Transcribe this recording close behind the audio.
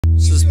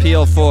This is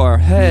PL4.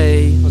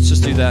 Hey, let's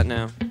just do that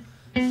now.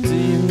 Do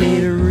you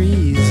need a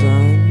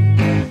reason?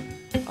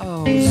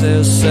 Oh, is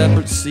there a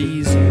separate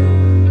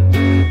season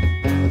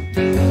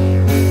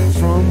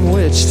from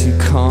which to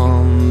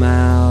come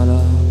out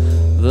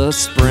of the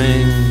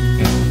spring?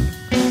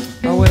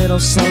 I wait all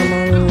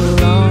summer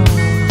long,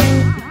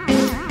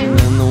 and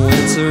then the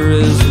winter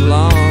is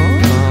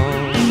long,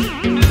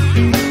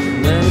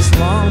 and then it's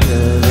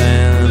longer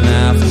than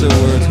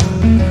afterward.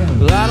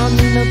 Well, I don't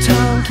need no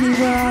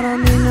timekeeper, I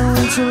don't need no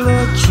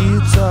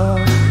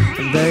interlocutor.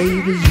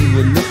 Baby, you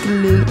will look a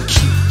little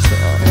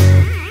cuter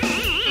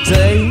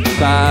day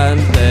by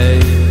day.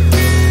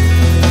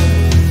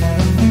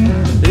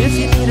 If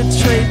you need a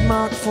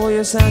trademark for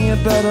your sound, you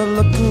better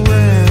look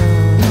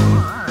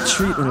around.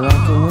 Treat me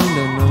like a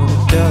window, no to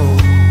go.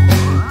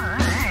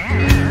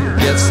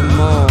 Get some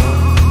more.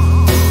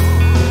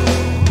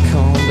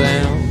 Calm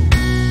down.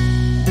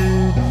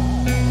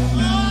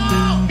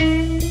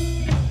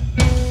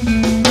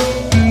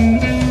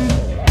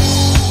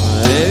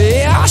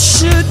 Maybe I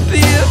should be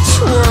a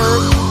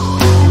twerp.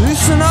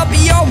 Loosen up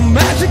your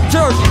magic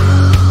jerk.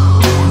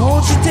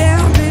 Hold you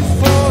down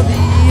before the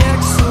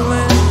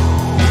excellent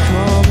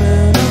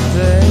coming of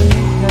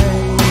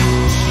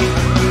age.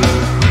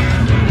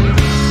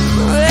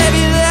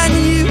 Maybe then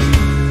you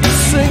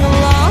sing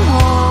along.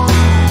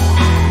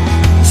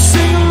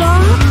 Sing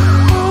along.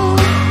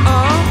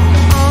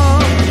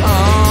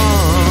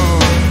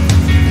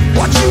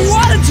 What you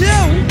wanna do?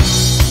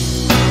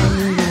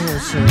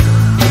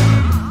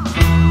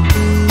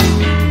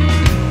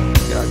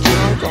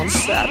 On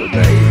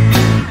Saturday,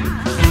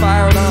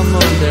 fired on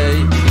Monday.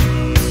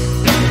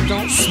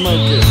 Don't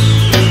smoke it,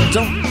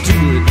 don't do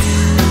it.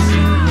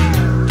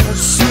 Don't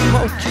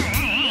smoke it,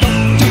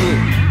 don't do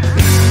it.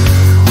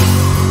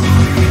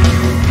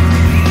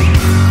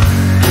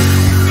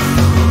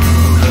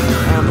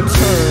 I'm a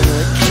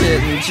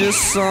tourniquet and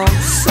just some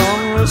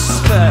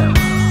respect.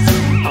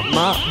 I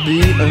might be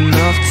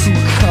enough to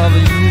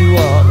cover you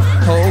up,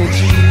 hold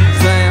you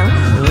down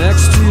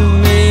next to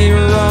me,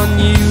 run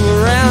you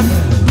around.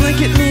 Look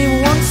at me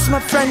once, my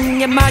friend,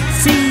 you might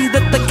see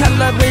that the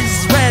color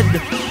is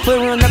red,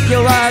 clearing up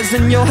your eyes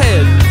and your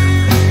head.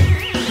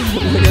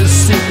 Look at a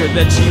secret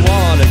that you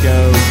wanna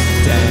go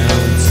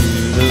down to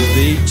the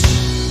beach.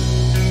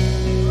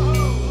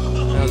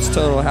 Now it's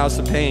total House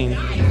of Pain.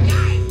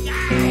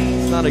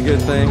 It's not a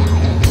good thing.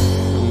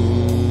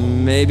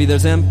 Maybe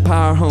there's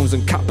empire homes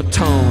and copper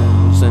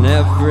tones, and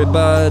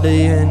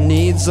everybody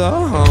needs a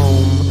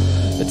home.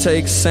 It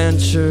takes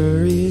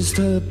centuries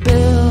to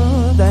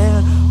build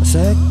and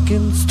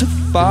seconds to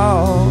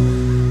fall.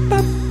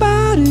 I'll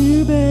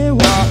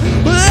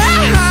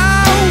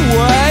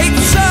wait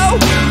so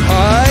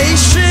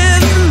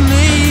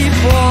patiently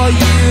for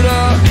you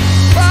to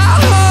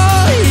fall.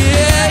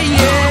 Yeah,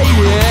 yeah,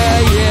 yeah,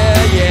 yeah,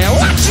 yeah.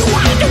 What you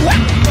wanna do? What?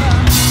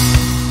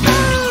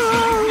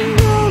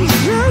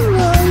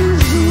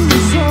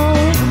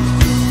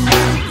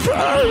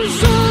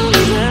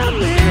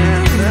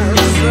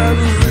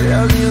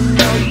 You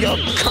know your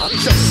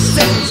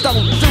contraceptives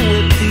don't do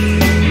it. You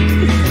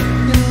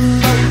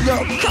know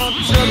your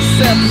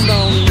contraceptives don't